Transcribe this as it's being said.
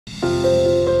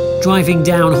driving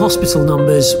down hospital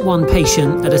numbers one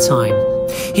patient at a time.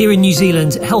 Here in New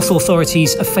Zealand, health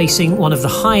authorities are facing one of the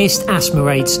highest asthma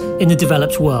rates in the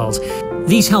developed world.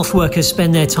 These health workers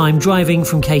spend their time driving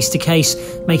from case to case,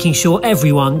 making sure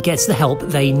everyone gets the help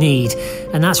they need.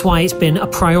 And that's why it's been a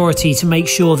priority to make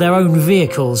sure their own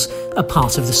vehicles are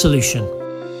part of the solution.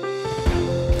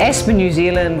 Asthma New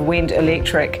Zealand went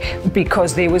electric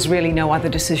because there was really no other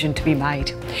decision to be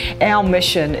made. Our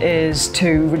mission is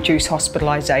to reduce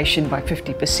hospitalisation by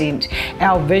 50%.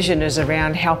 Our vision is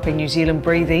around helping New Zealand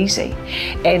breathe easy.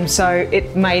 And so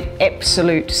it made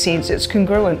absolute sense. It's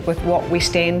congruent with what we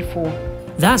stand for.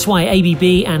 That's why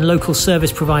ABB and local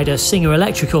service provider Singer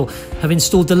Electrical have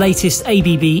installed the latest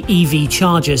ABB EV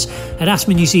chargers at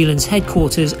Asthma New Zealand's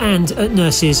headquarters and at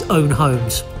nurses' own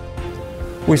homes.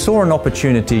 We saw an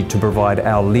opportunity to provide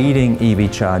our leading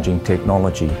EV charging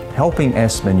technology, helping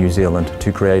Asthma New Zealand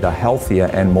to create a healthier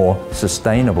and more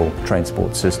sustainable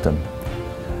transport system.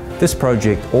 This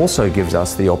project also gives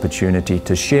us the opportunity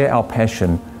to share our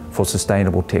passion for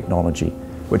sustainable technology,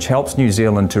 which helps New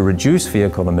Zealand to reduce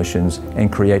vehicle emissions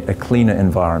and create a cleaner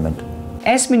environment.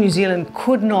 Asthma New Zealand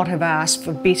could not have asked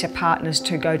for better partners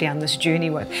to go down this journey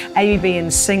with. ABB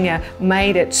and Singer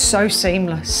made it so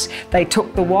seamless. They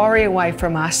took the worry away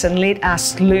from us and let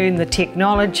us learn the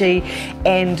technology,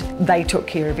 and they took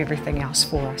care of everything else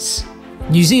for us.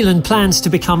 New Zealand plans to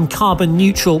become carbon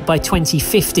neutral by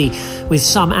 2050, with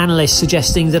some analysts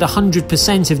suggesting that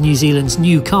 100% of New Zealand's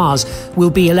new cars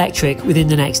will be electric within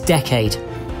the next decade.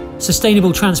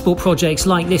 Sustainable transport projects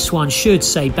like this one should,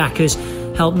 say backers,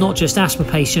 help not just asthma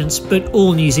patients but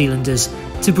all New Zealanders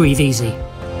to breathe easy.